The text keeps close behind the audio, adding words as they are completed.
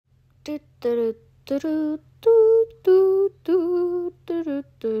Do, do, do, do, do, do, do, do,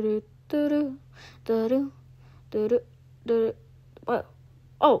 do, do, do, do, do. What?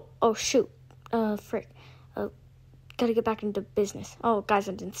 Oh, shoot. Frick. Gotta get back into business. Oh, guys,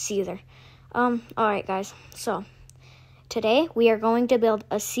 I didn't see you there. Alright, guys. So, today we are going to build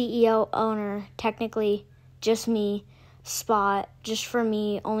a CEO owner, technically just me, spot, just for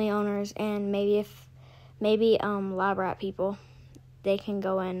me, only owners, and maybe lab rat people, they can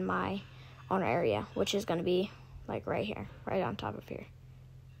go in my owner area, which is going to be like right here, right on top of here,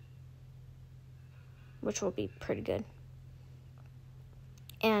 which will be pretty good.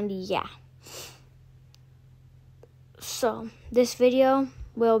 And yeah, so this video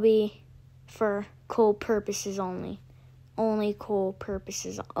will be for cool purposes only cool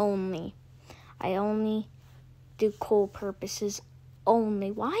purposes only. I only do cool purposes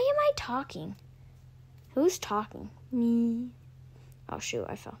only. Why am I talking? Who's talking? Me. Oh shoot,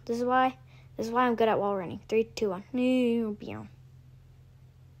 I fell. This is why I'm good at wall running. 3, 2, 1.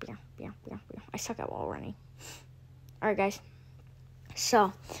 I suck at wall running. Alright, guys.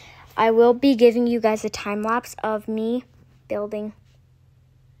 So, I will be giving you guys a time lapse of me building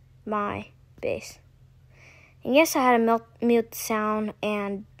my base. And yes, I had a mute sound,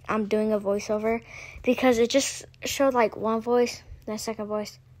 and I'm doing a voiceover because it just showed like one voice, then second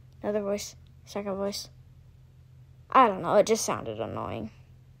voice, another voice, second voice. I don't know, it just sounded annoying.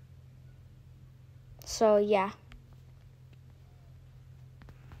 So, yeah.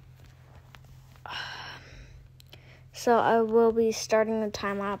 So, I will be starting the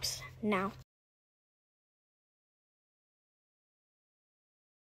time lapse now.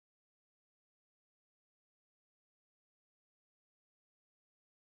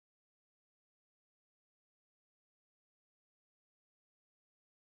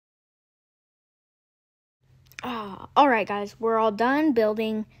 Alright, guys, we're all done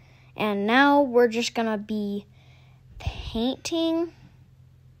building, and now we're just gonna be painting.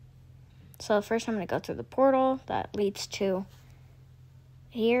 So first I'm gonna go through the portal that leads to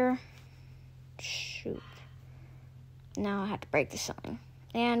here. Shoot. Now I have to break the ceiling.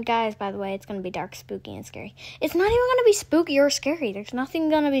 And guys, by the way, it's gonna be dark, spooky, and scary. It's not even gonna be spooky or scary. There's nothing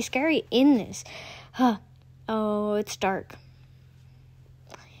gonna be scary in this. Oh, it's dark.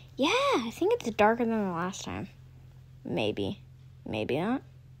 Yeah, I think it's darker than the last time. Maybe. Maybe not.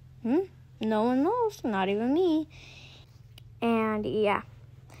 No one knows. Not even me. And yeah.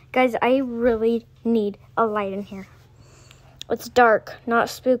 Guys, I really need a light in here. It's dark. Not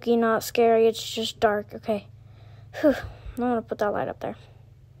spooky, not scary. It's just dark. Okay. Whew. I'm going to put that light up there.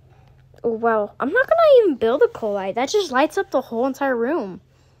 Oh, wow. I'm not going to even build a coal light. That just lights up the whole entire room.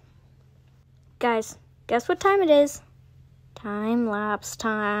 Guys, guess what time it is? Time lapse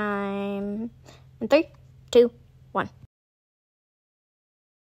time. In 3, 2, 1.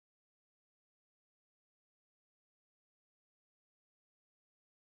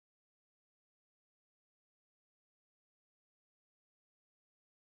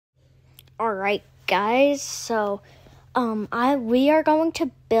 All right, guys. So, we are going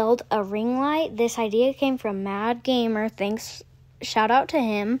to build a ring light. This idea came from Mad Gamer. Thanks, shout out to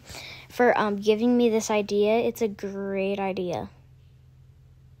him for giving me this idea. It's a great idea,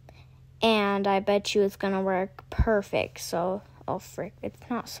 and I bet you it's gonna work perfect. So, oh frick, it's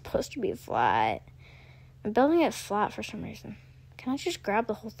not supposed to be flat. I'm building it flat for some reason. Can I just grab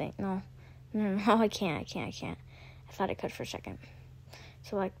the whole thing? No, I can't. I thought I could for a second.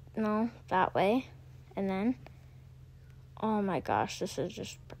 So like, no, that way, and then, oh my gosh, this is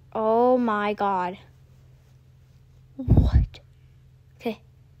just, oh my god. What? Okay,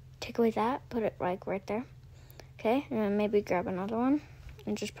 take away that, put it like right there. Okay, and then maybe grab another one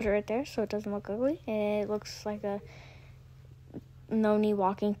and just put it right there so it doesn't look ugly. It looks like a no-knee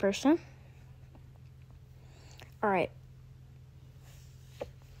walking person. Alright.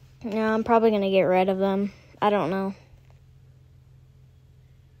 Now I'm probably going to get rid of them. I don't know.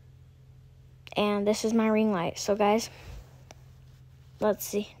 And this is my ring light. So guys, let's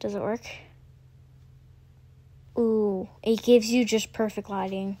see. Does it work? Ooh, it gives you just perfect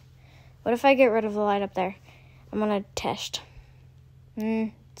lighting. What if I get rid of the light up there? I'm going to test.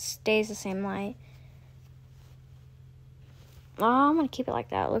 It stays the same light. Oh, I'm going to keep it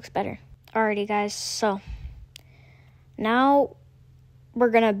like that. It looks better. Alrighty, guys. So, now we're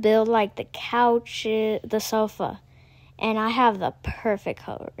going to build like the couch, the sofa. And I have the perfect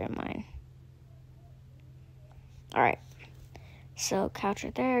color in mind. Alright. So, couch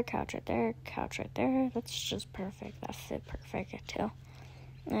right there, couch right there, couch right there. That's just perfect. That fit perfect, too.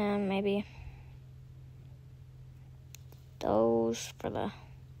 And maybe those for the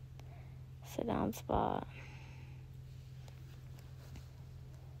sit-down spot.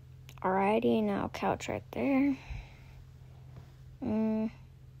 Alrighty, now couch right there.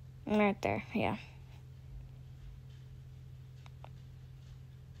 Right there, yeah.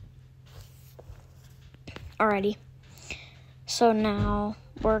 Alrighty. So now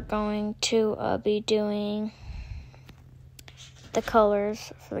we're going to be doing the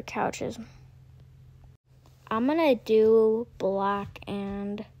colors for the couches. I'm gonna do black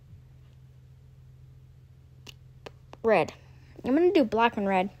and red. I'm gonna do black and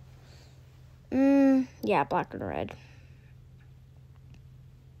red. Yeah, black and red.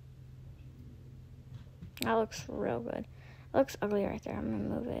 That looks real good. It looks ugly right there. I'm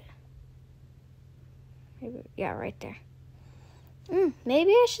gonna move it. Maybe, yeah, right there.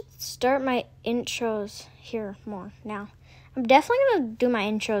 Maybe I should start my intros here more now. I'm definitely gonna do my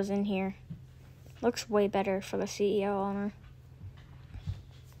intros in here. Looks way better for the CEO owner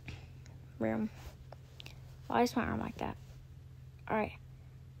room. Why is my arm like that? Alright.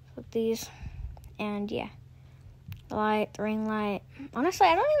 Put these. And yeah. The light, the ring light. Honestly,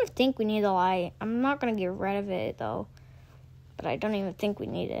 I don't even think we need the light. I'm not gonna get rid of it though. But I don't even think we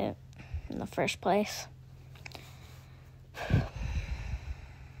need it in the first place.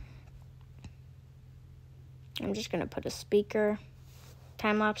 I'm just gonna put a speaker.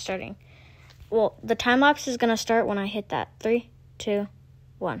 Time lapse starting. Well, the time lapse is gonna start when I hit that. 3, 2,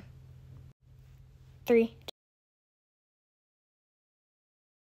 1. 3.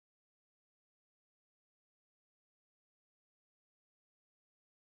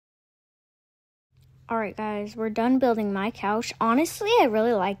 Alright guys, we're done building my couch. Honestly, I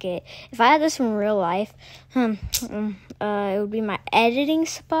really like it. If I had this in real life, it would be my editing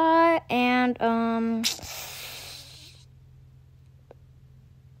spot and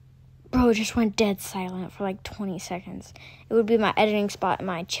bro, it just went dead silent for like 20 seconds. It would be my editing spot and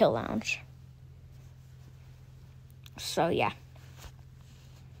my chill lounge. So yeah.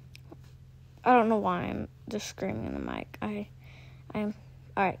 I don't know why I'm just screaming in the mic. I'm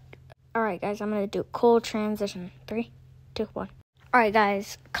Alright guys, I'm gonna do a cool transition. 3, 2, 1. Alright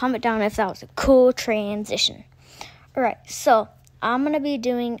guys, comment down if that was a cool transition. Alright, so I'm gonna be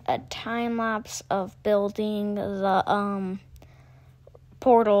doing a time lapse of building the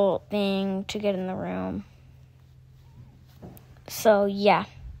portal thing to get in the room. So yeah.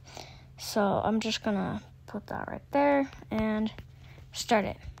 So I'm just gonna put that right there and start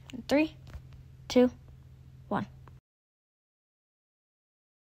it. 3, 2, 1.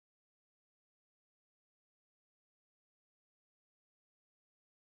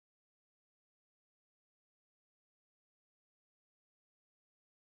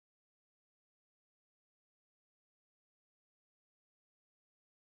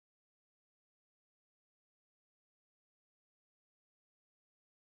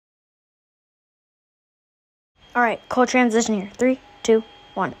 Alright, cool transition here. 3, 2,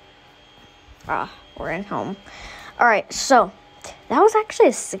 1. We're in home. Alright, so that was actually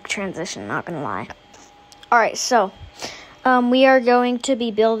a sick transition, not gonna lie. Alright, so we are going to be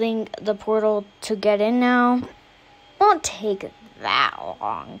building the portal to get in now. Won't take that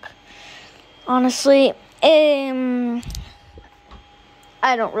long. Honestly, I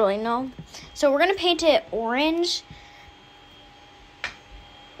don't really know. So we're gonna paint it orange.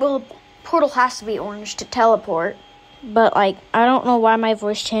 Well, the portal has to be orange to teleport. But like, I don't know why my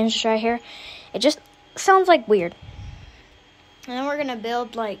voice changed right here. It just sounds like weird. And then we're gonna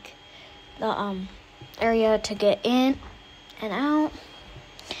build like the area to get in and out.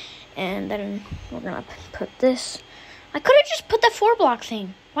 And then we're gonna put this. I could have just put that 4-block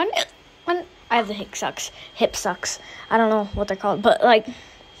thing. Why I have the hip sucks. I don't know what they're called, but like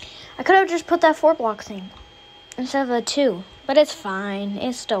I could have just put that 4-block thing instead of the 2. But it's fine.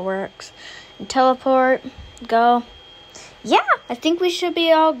 It still works. And teleport, go. Yeah, I think we should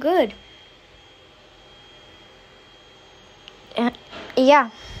be all good. And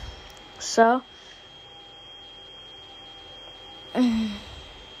yeah. So it's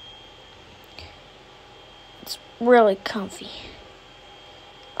really comfy.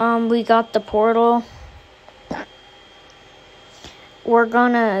 We got the portal. We're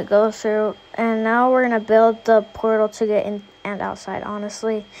gonna go through, and now we're gonna build the portal to get in and outside.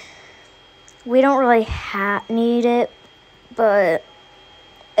 Honestly, we don't really need it, but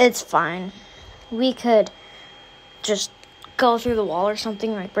it's fine. We could just go through the wall or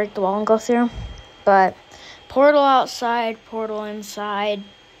something, like break the wall and go through. But portal outside, portal inside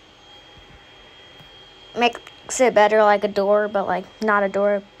makes it better, like a door, but like not a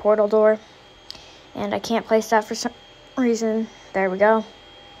door, portal door. And I can't place that for some reason. There we go.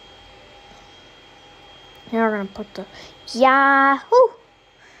 Now we're gonna put the Yahoo!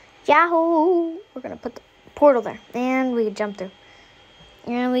 We're gonna put the portal there, and we can jump through.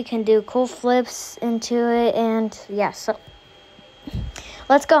 And we can do cool flips into it. And yeah, so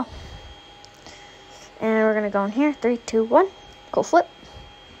let's go. And we're going to go in here. 3, 2, 1. Cool flip.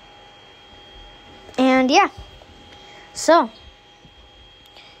 And yeah. So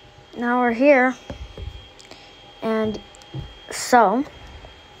now we're here. And so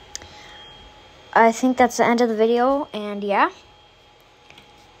I think that's the end of the video. And yeah.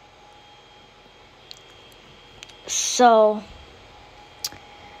 So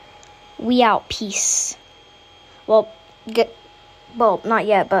we out. Peace. Well, not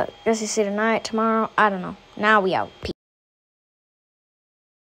yet, but guess you see tonight, tomorrow. I don't know. Now we out. Peace.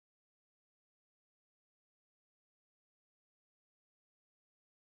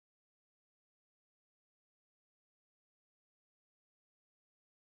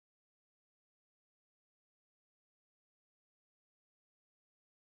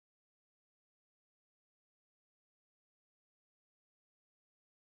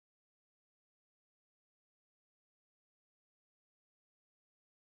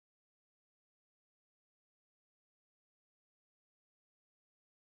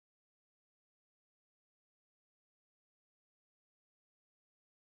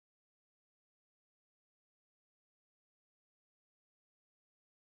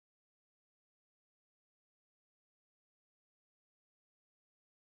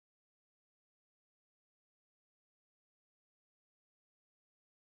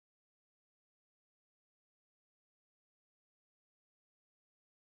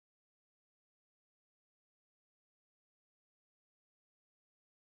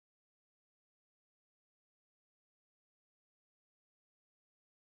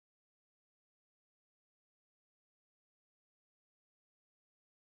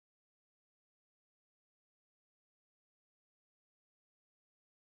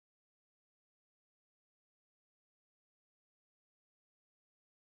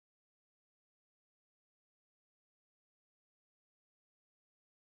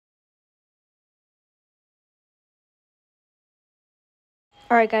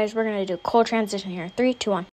 All right, guys, we're going to do cool transition here. 3, 2, 1.